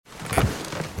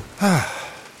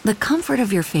The comfort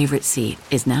of your favorite seat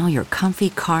is now your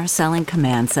comfy car selling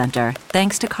command center,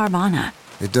 thanks to Carvana.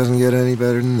 It doesn't get any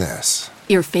better than this.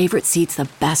 Your favorite seat's the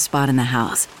best spot in the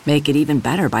house. Make it even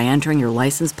better by entering your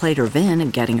license plate or VIN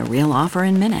and getting a real offer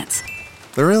in minutes.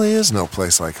 There really is no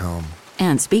place like home.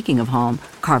 And speaking of home,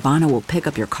 Carvana will pick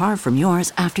up your car from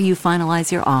yours after you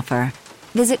finalize your offer.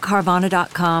 Visit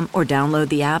Carvana.com or download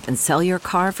the app and sell your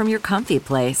car from your comfy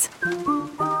place.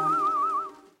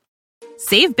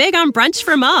 Save big on brunch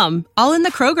for mom, all in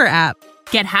the Kroger app.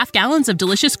 Get half gallons of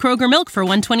delicious Kroger milk for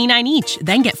 $1.29 each.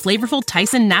 Then get flavorful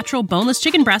Tyson natural boneless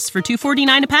chicken breasts for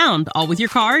 $2.49 a pound, all with your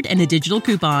card and a digital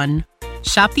coupon.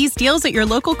 Shop these deals at your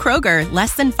local Kroger,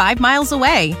 less than 5 miles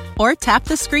away. Or tap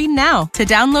the screen now to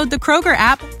download the Kroger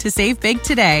app to save big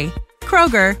today.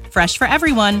 Kroger, fresh for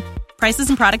everyone. Prices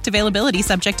and product availability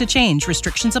subject to change.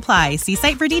 Restrictions apply. See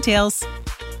site for details.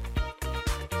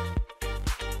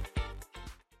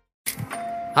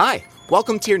 Hi,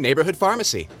 welcome to your neighborhood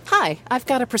pharmacy. Hi, I've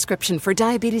got a prescription for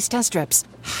diabetes test strips.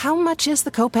 How much is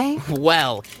the copay?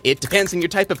 Well, it depends on your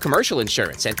type of commercial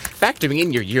insurance and factoring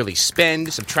in your yearly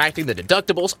spend, subtracting the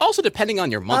deductibles, also depending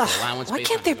on your monthly allowance. Why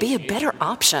can't there be a better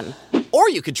option? Or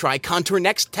you could try Contour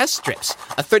Next test strips.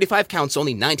 A 35 count's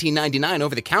only $19.99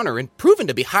 over the counter and proven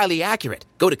to be highly accurate.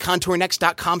 Go to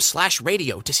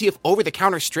contournext.com/radio to see if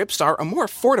over-the-counter strips are a more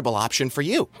affordable option for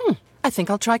you. I think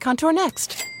I'll try Contour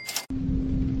Next.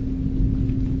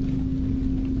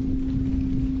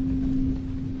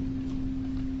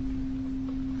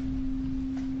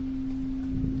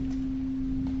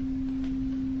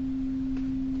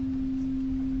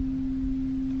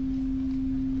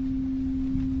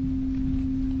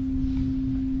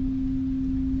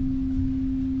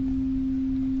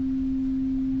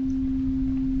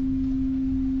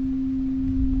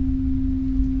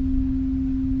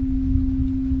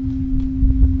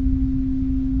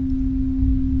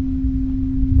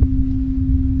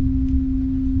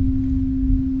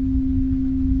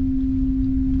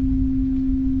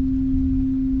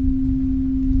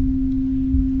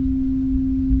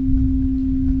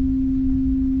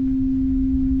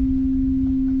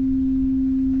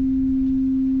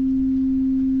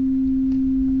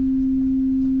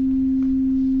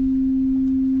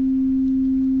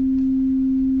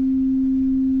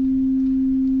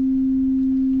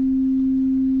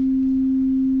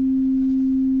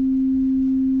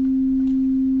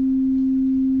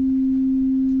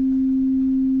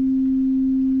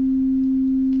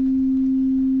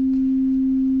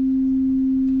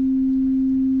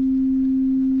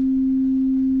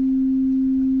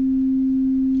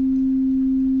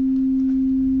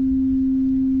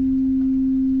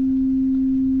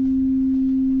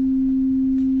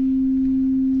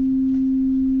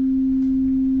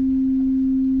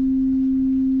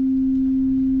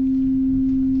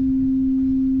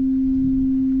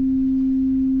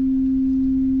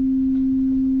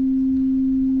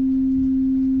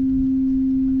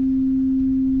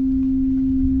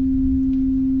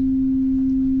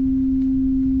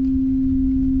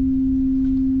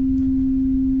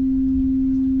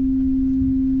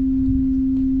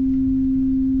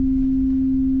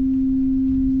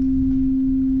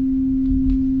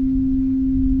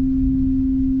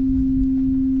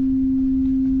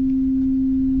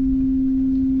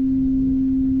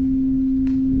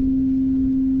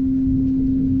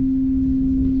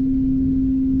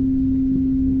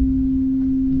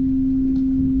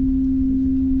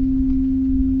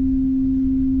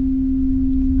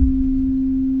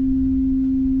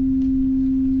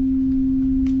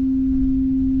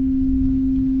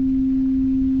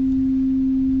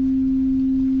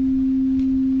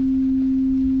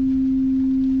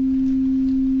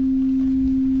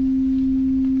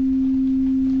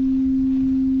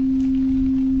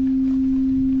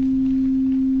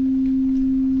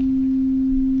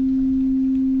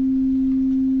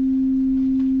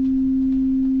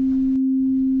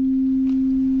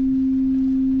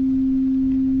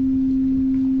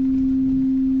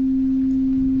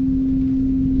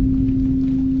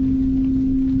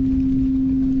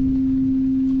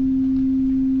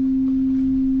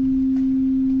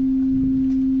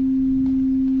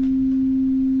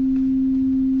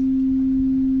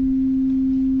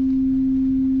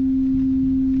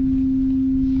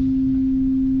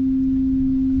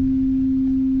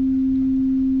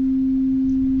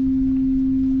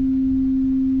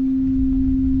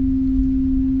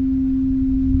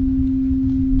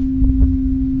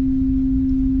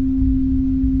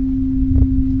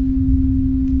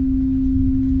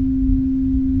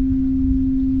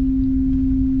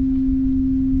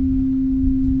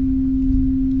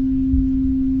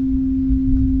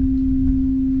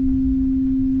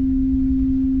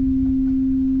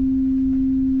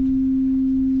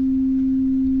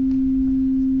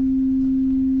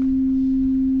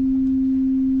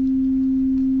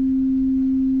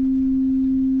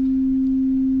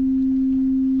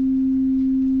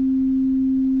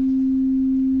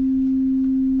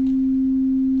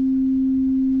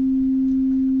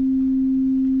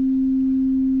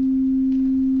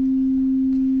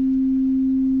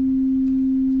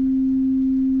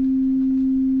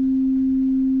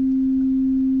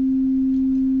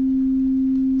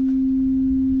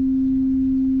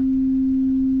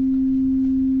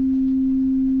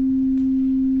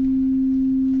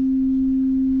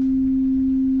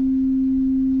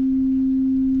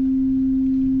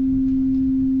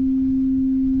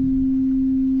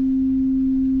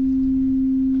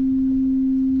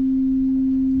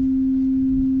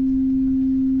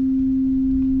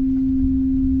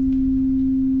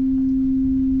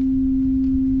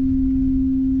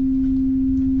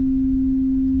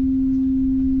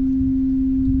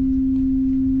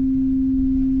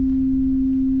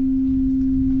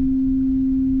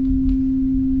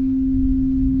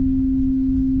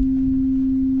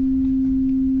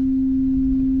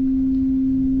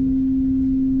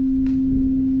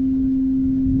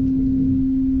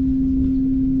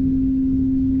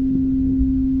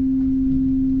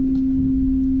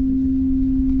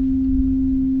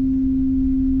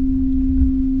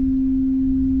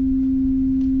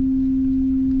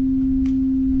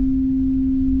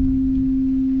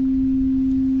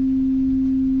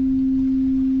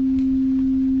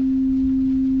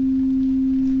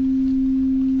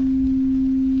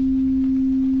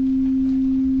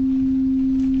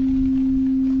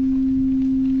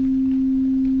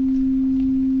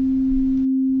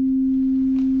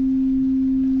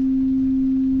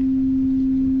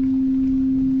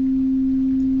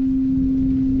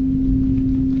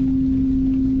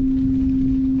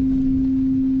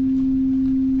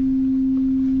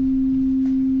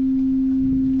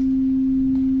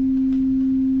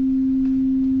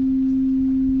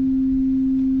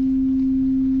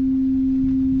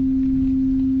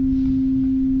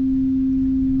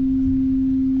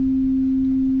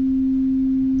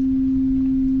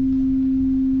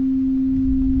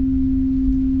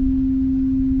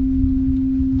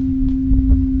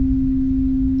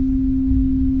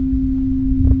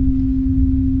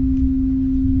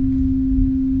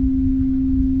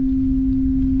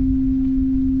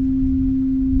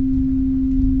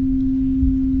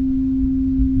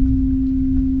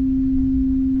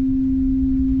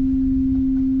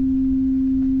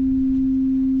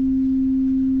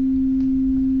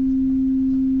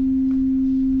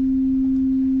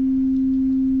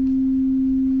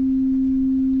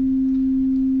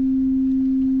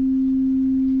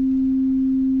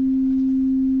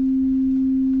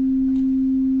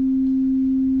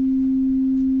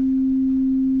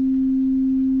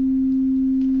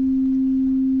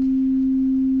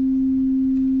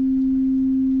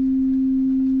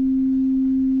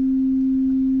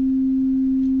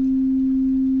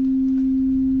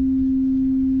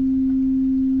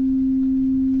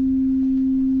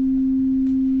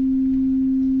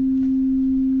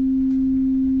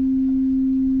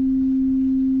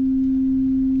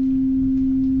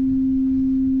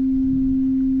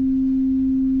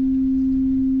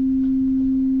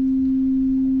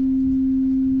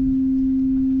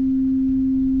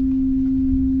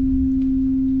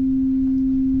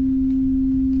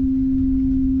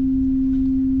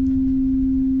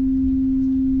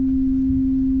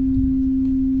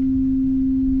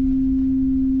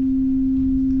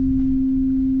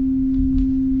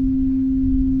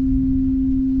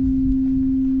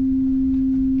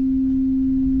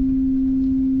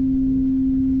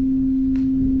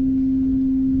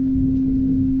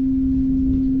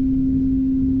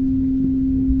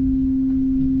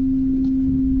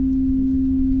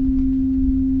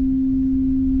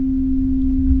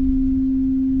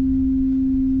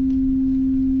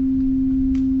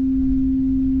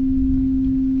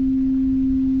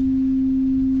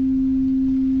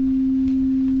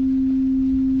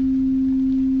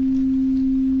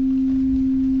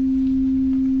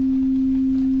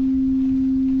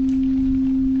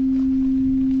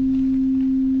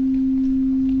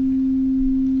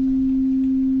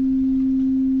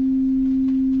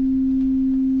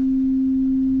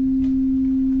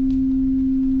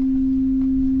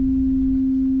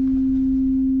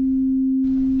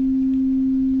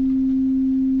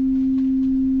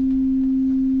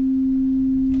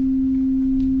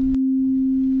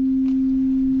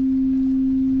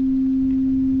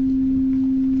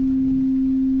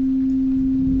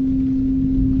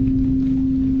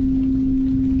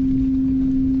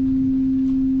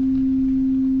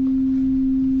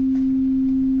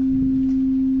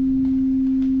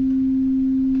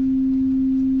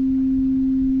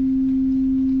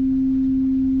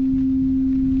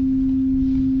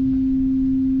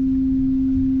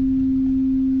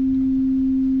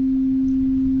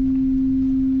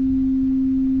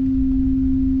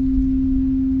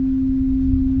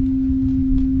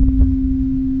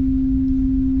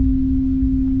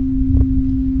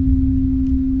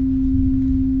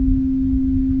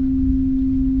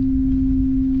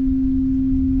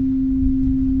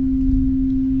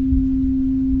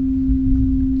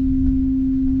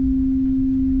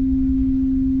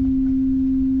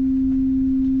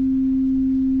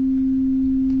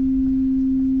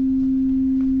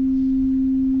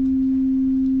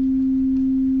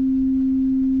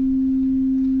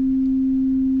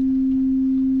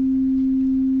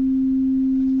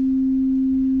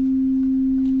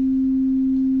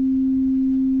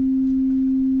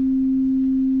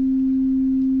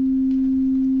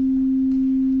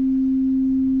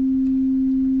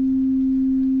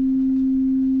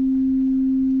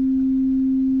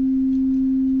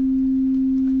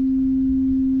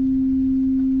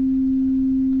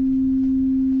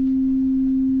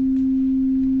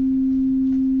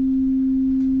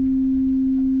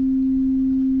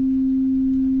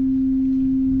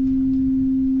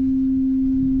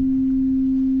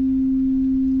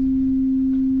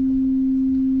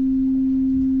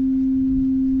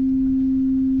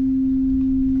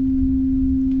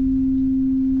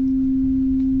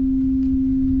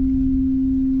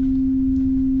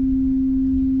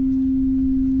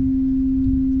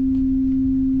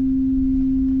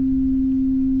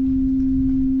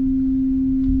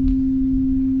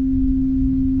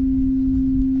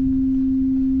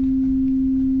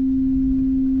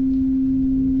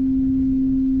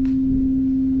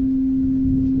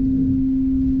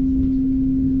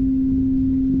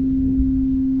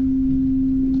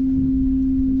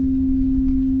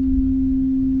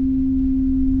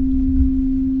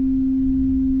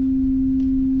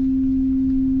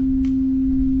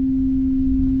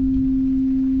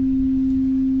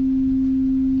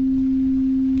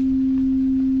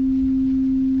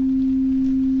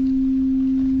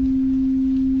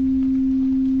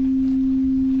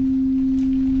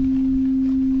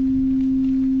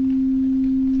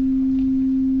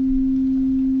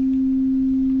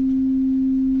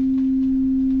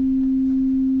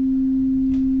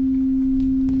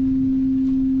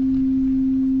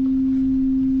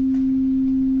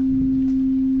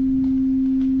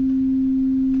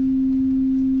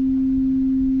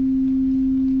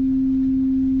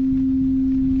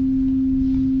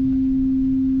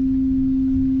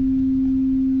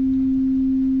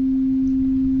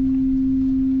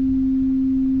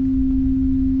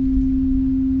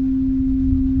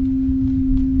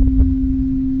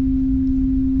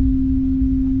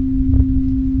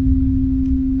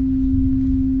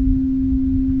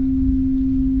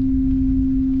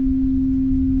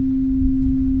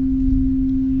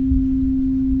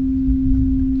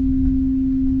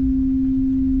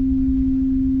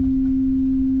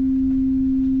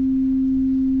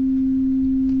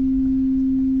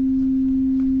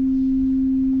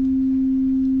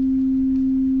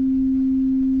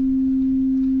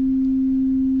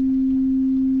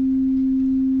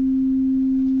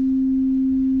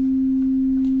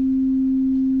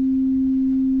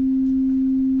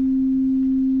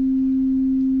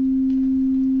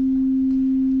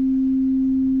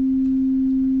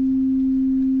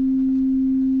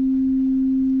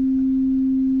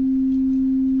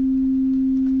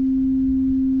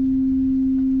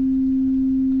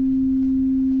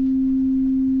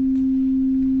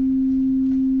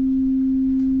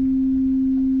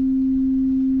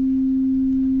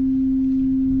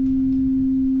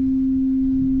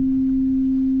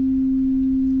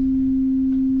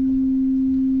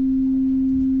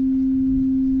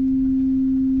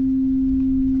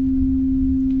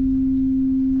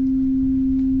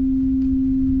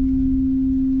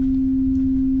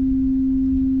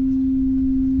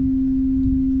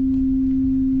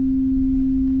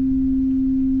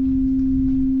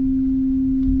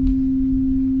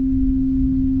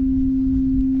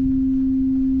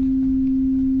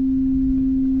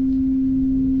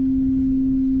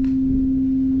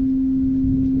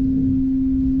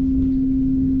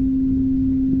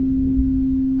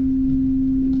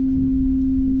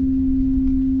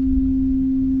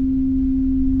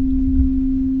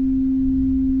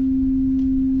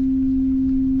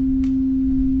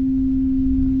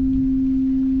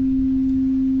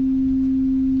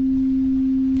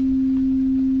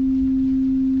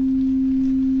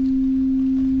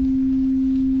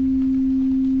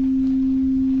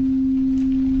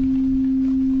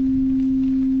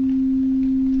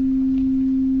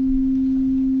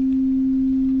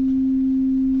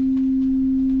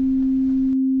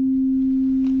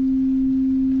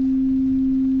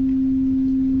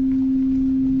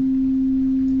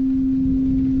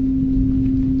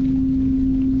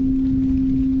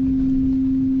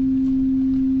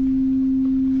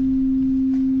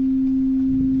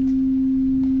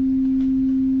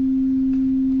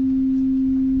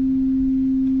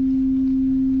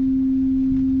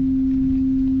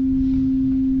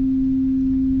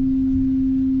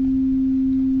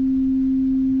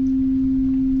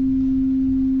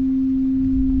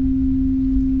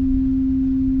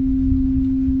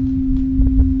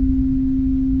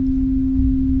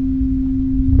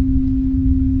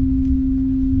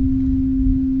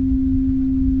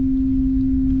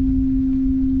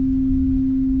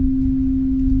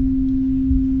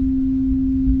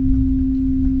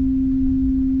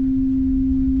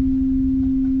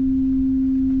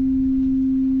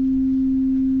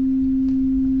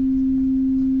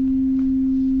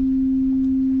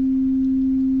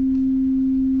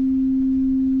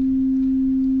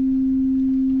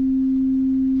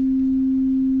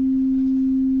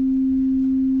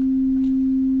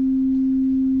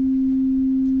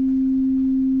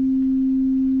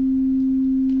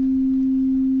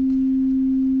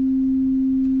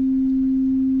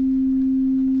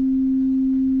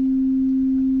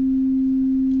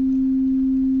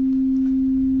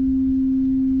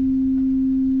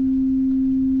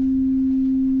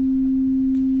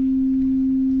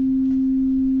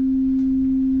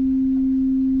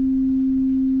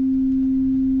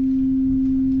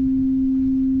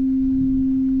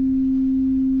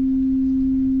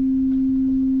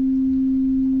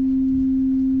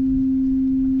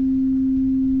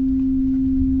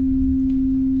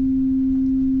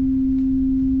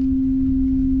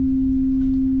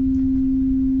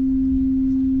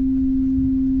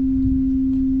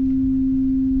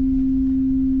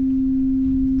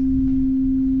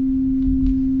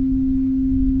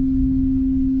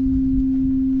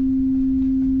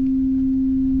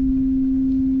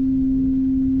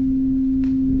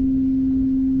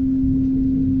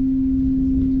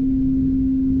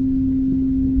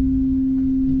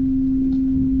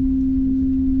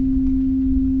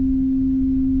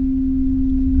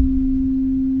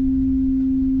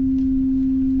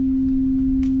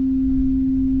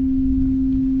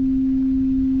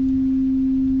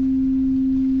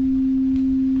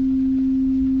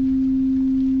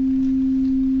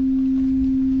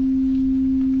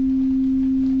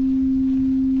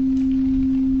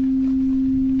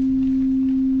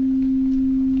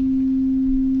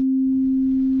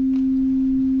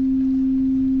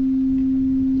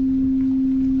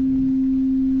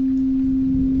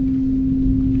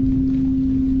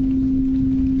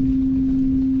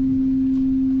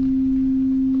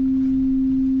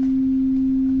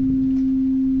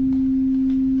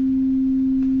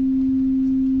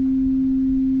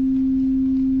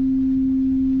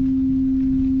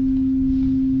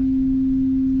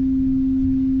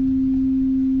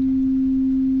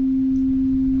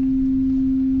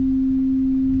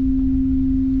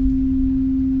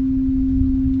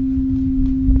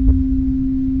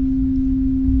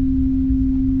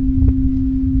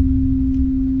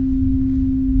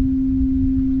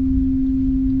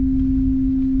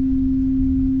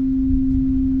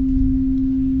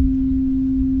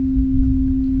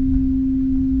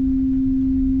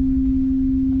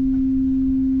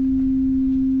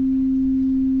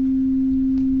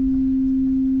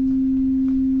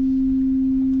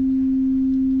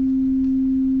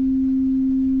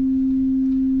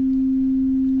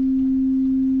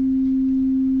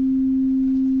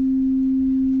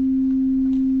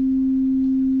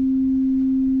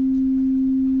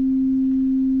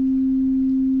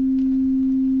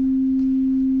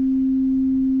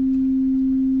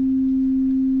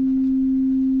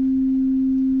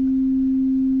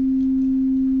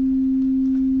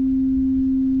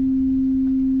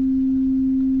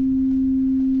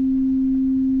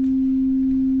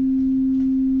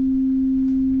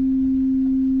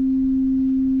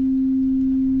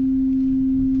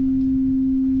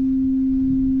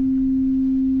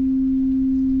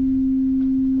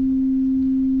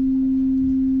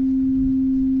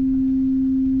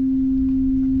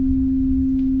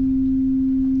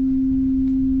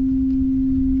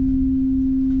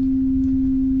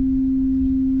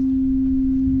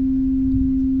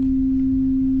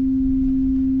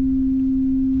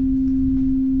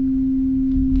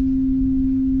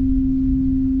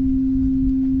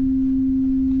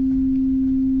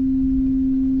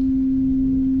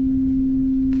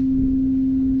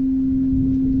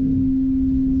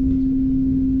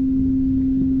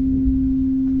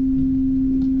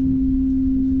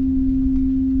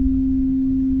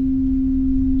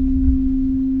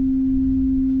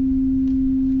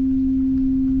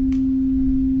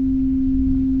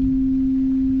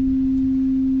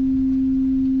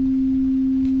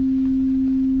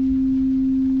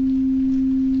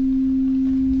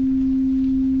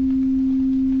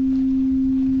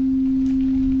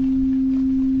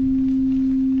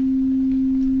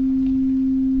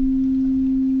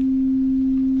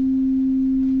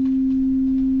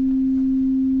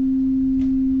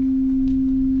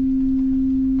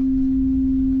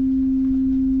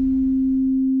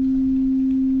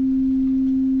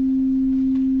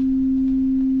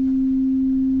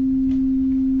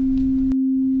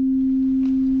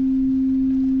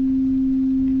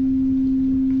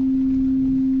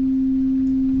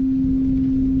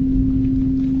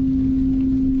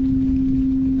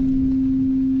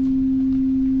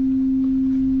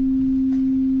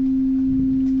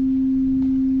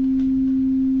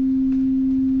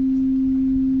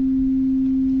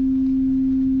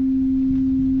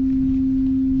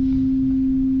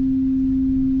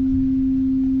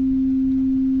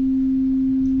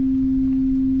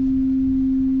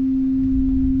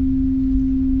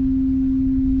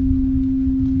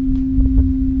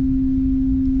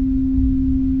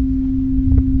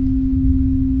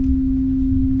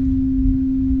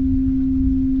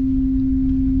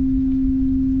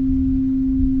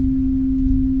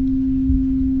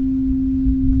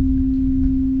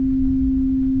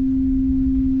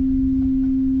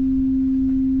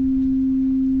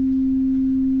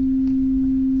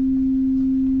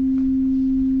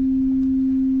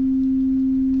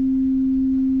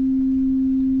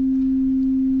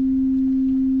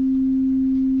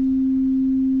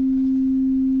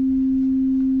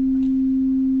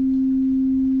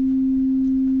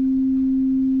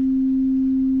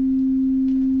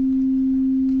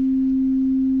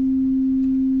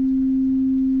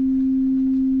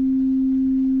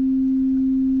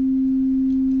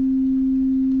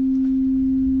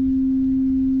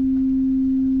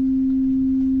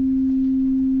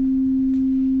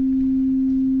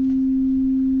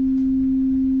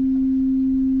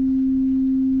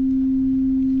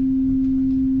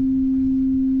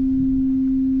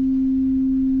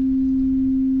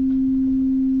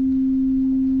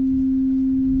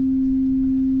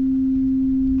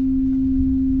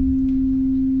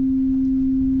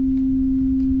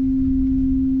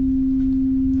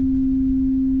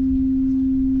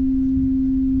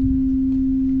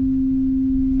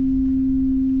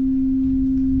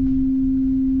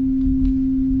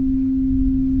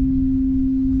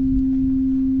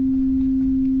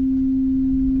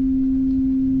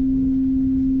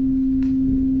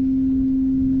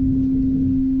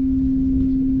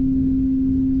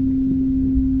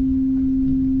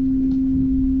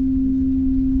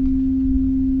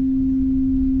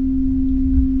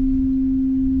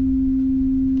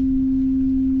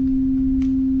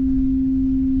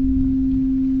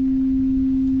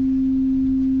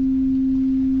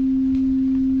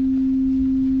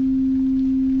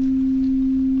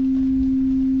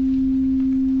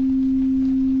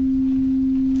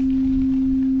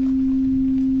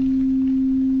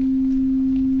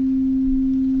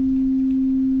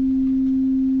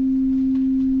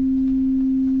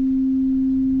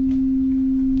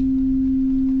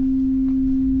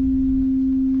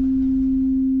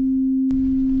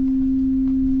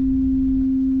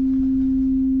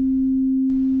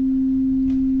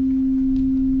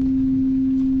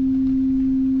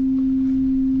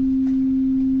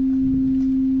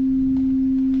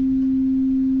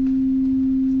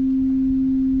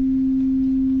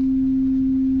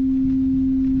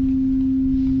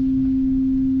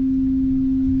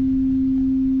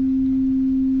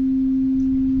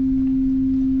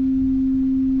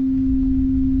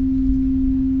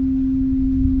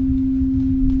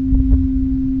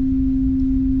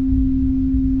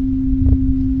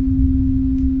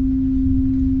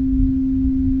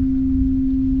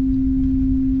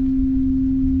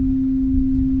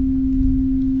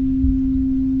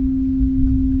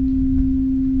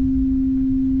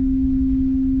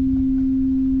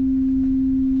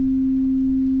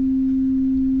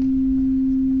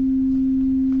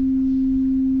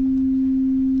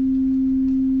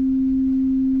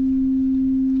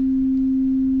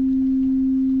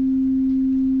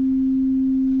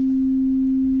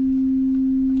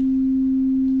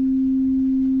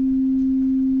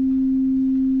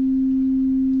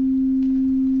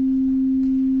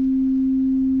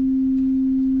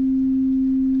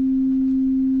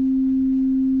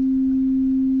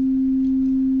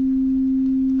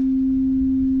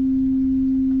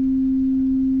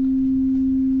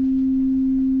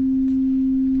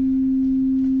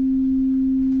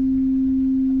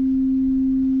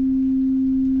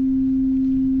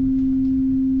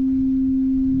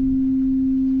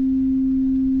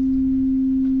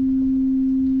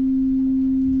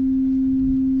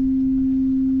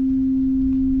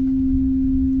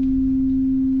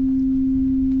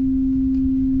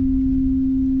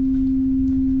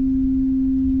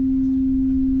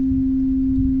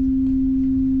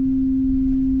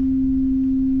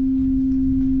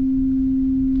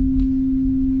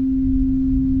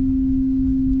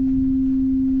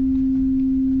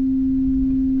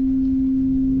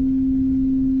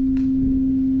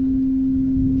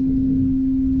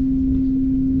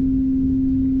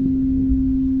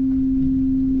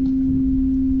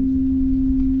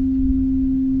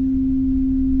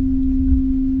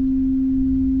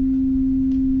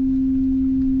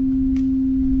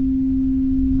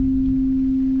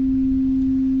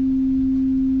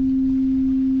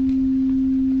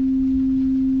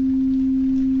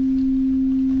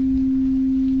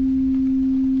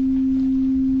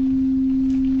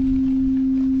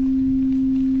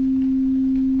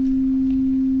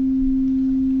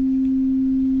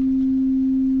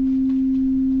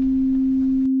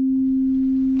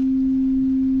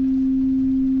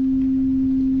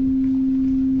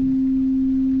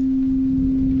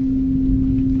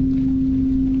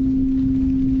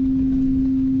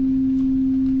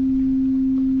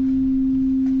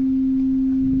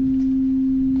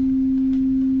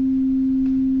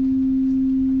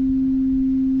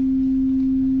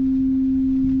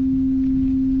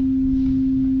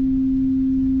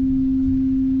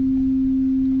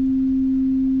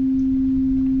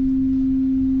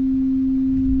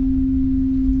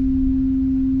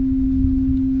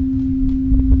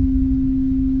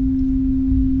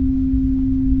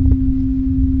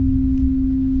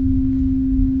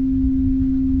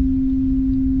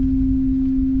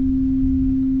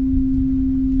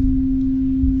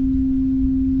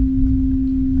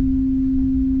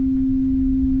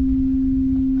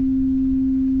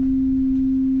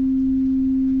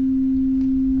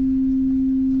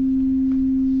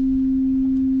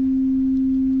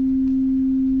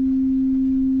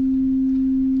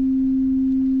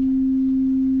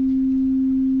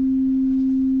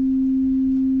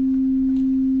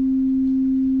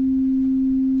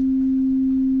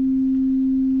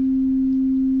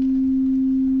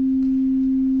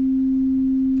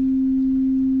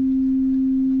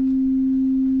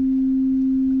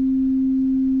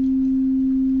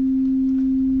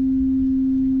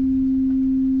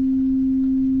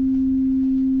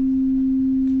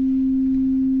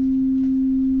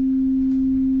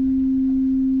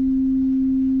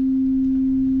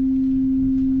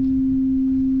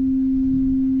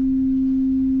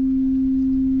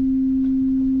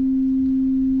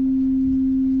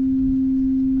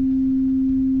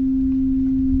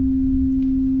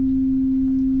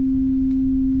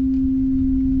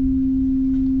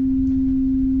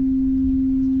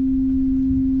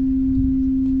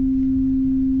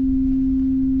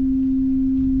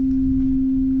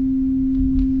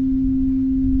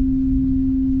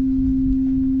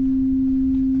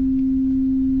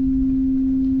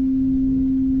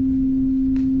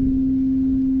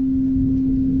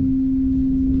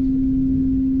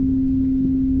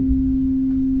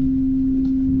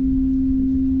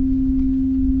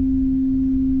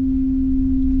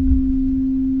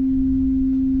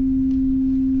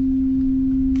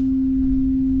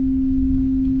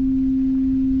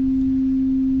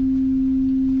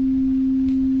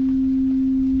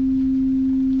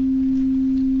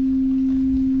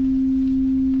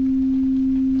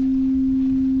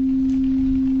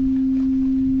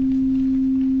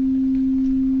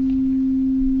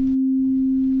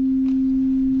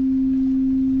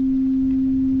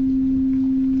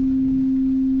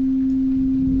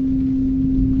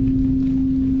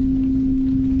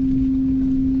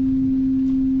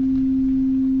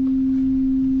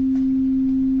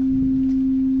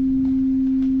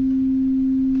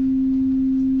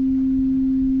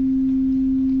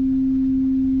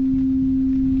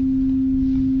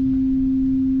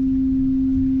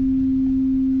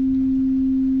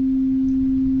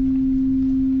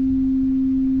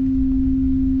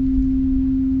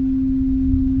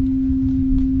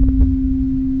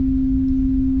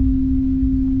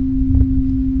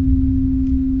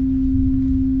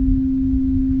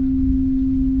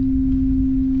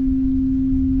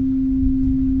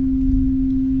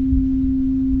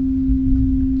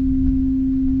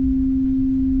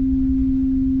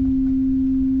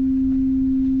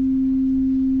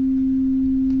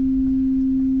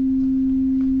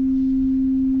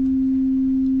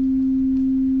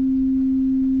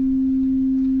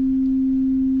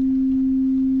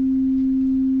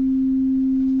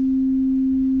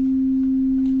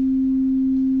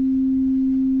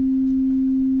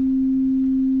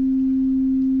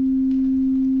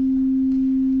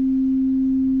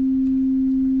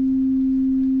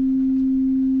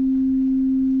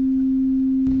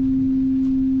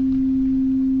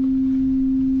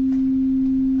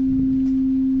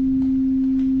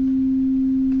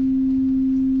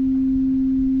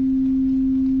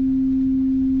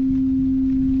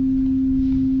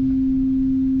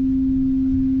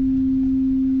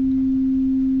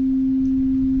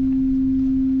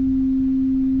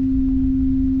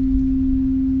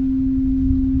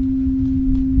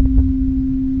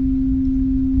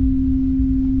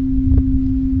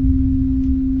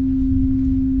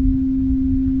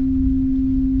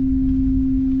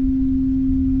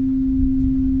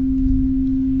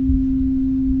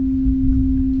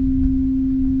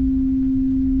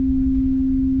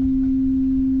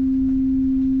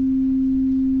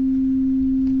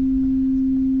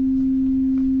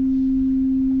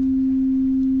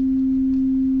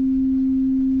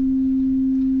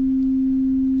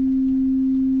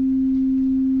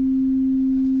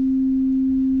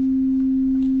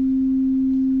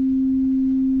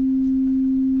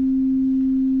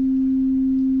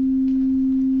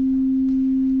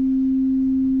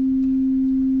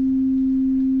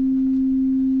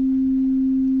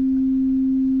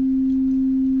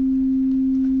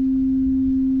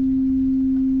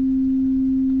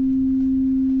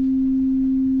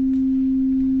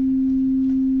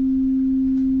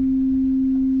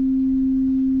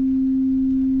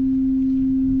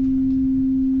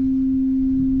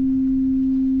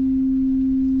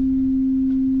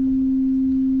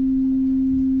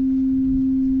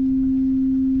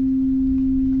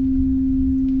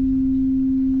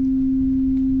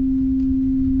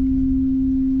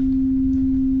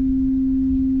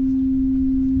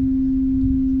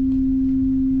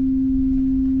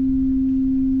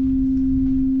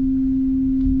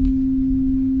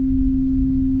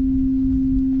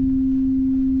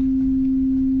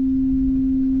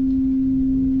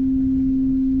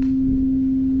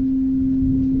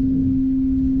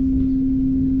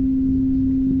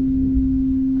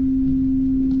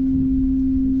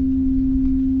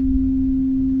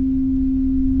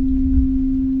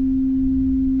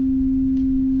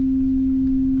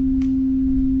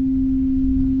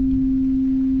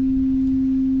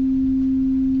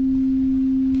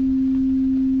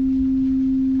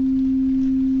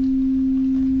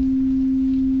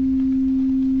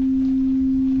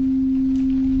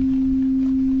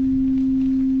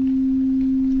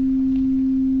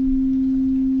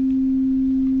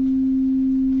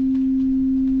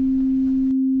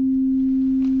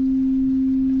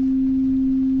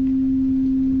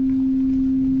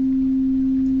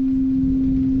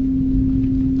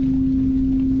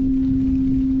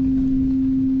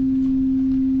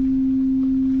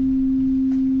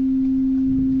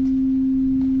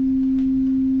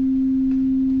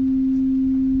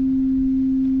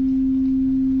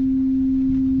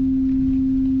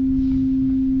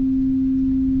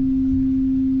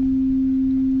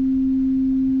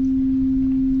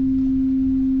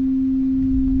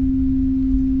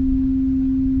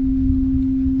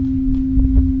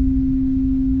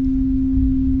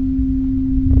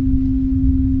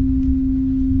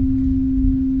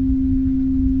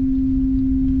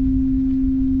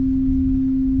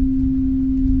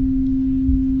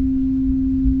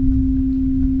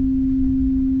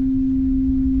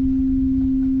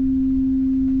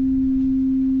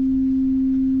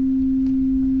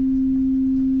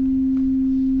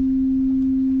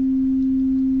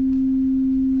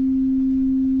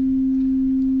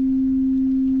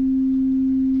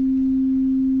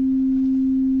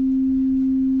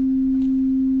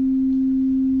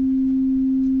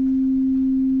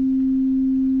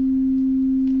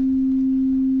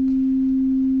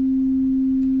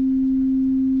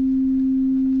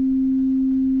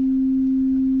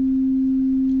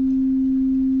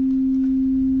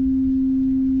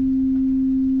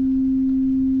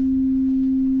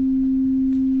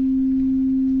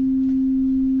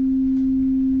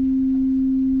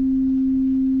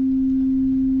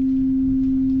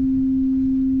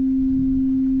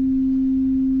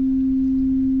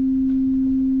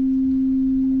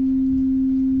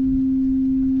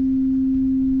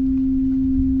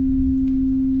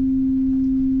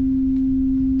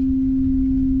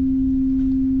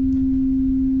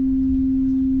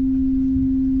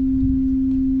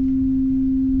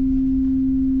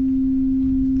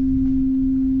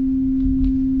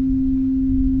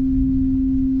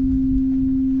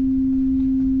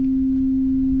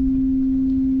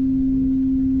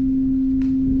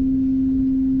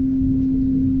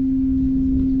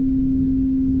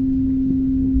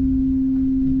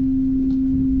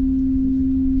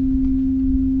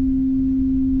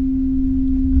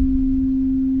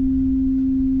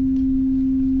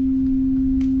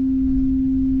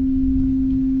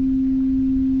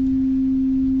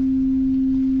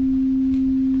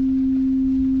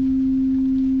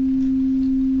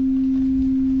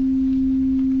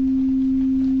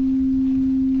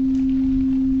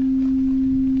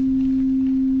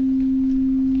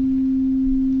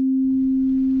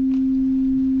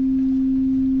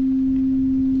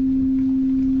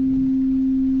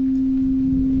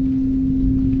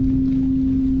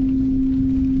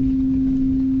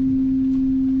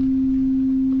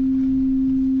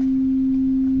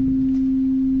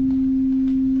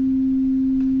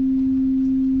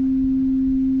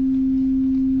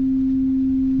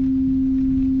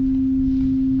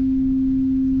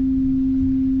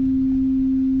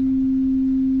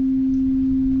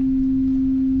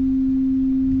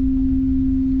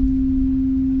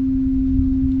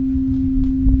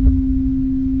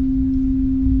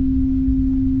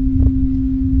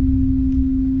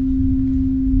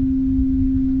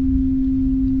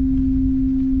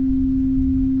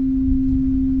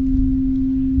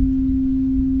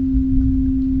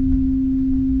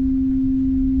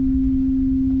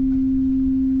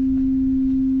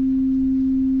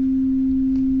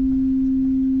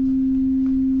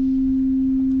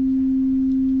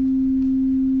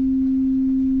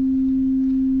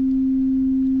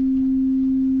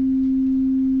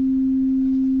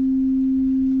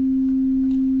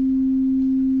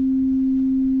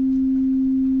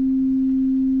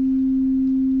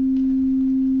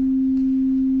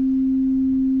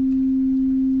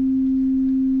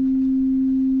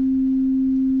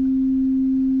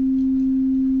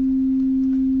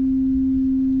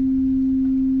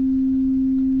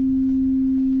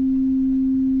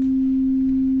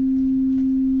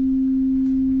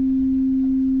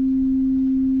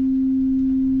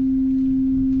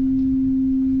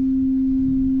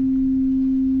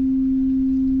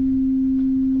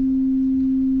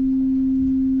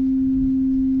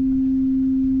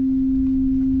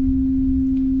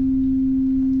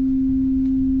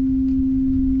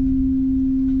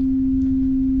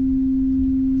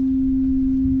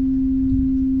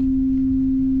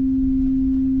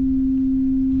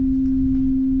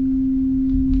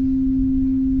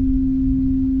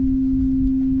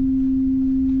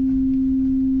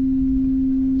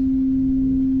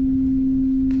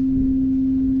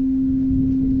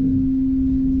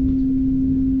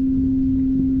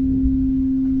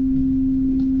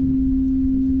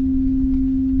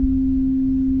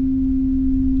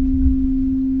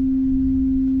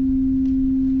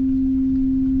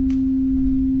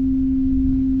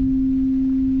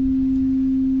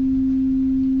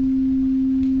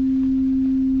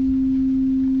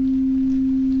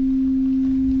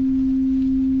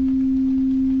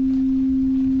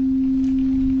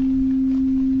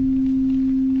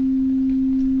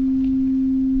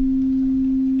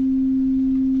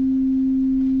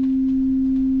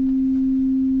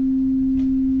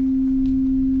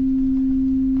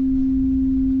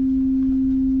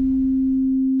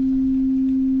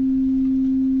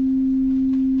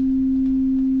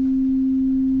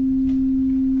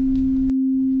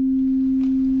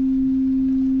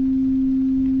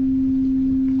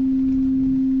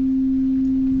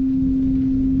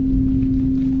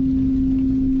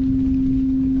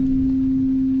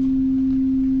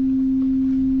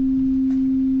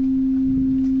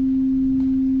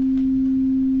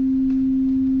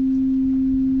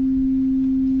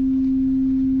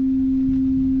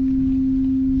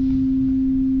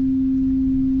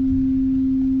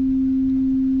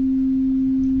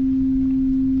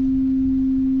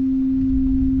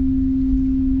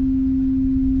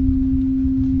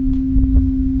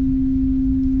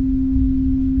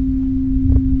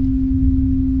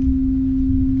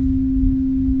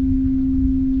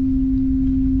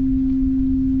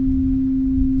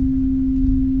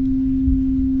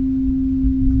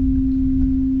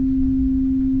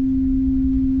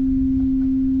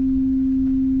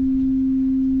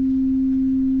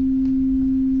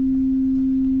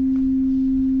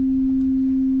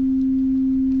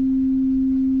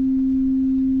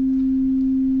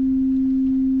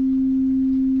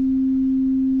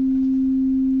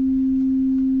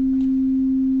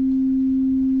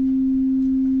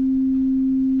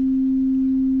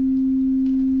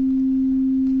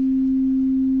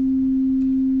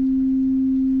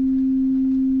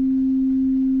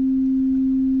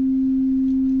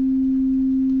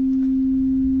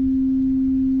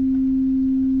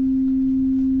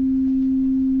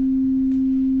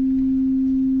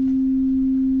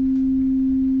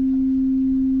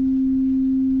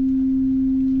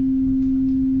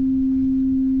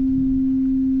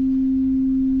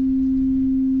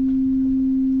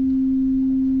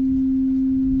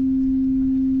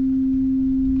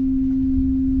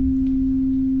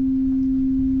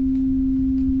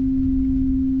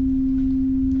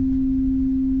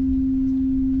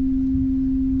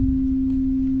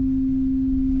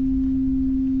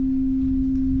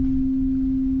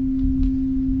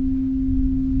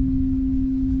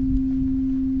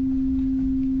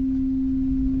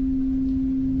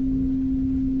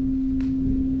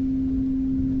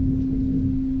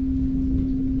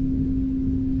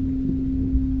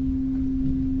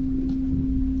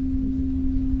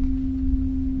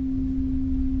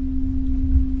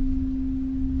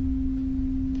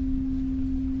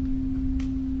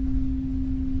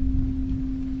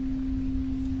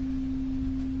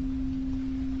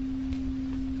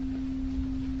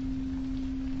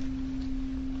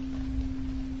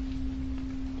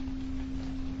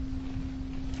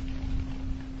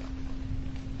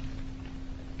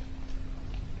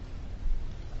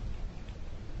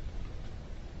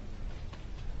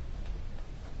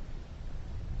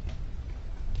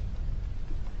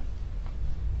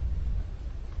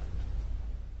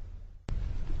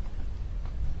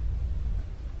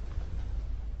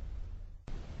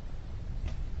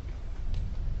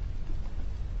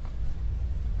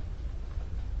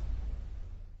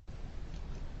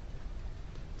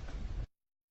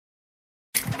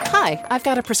 Hi, I've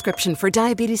got a prescription for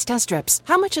diabetes test strips.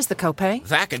 How much is the copay?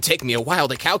 That could take me a while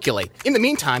to calculate. In the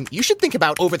meantime, you should think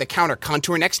about over-the-counter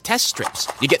Contour Next test strips.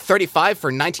 You get 35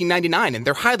 for $19.99, and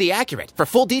they're highly accurate. For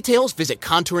full details, visit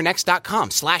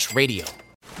contournext.com/radio.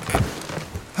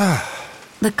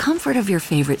 The comfort of your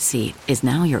favorite seat is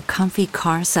now your comfy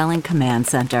car-selling command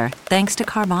center, thanks to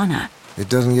Carvana. It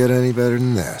doesn't get any better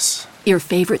than this. Your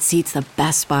favorite seat's the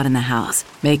best spot in the house.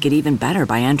 Make it even better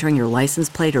by entering your license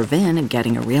plate or VIN and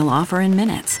getting a real offer in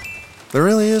minutes. There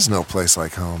really is no place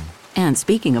like home. And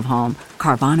speaking of home,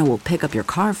 Carvana will pick up your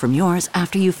car from yours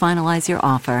after you finalize your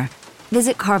offer.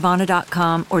 Visit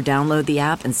Carvana.com or download the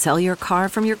app and sell your car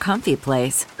from your comfy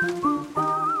place.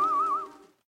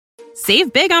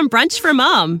 Save big on brunch for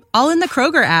mom, all in the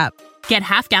Kroger app. Get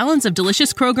half gallons of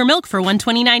delicious Kroger milk for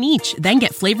 $1.29 each. Then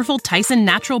get flavorful Tyson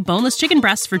natural boneless chicken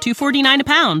breasts for $2.49 a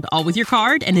pound, all with your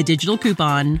card and a digital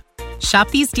coupon. Shop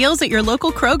these deals at your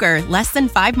local Kroger, less than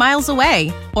 5 miles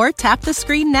away. Or tap the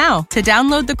screen now to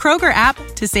download the Kroger app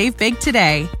to save big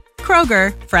today.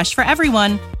 Kroger, fresh for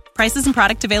everyone. Prices and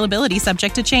product availability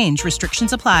subject to change.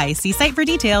 Restrictions apply. See site for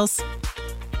details.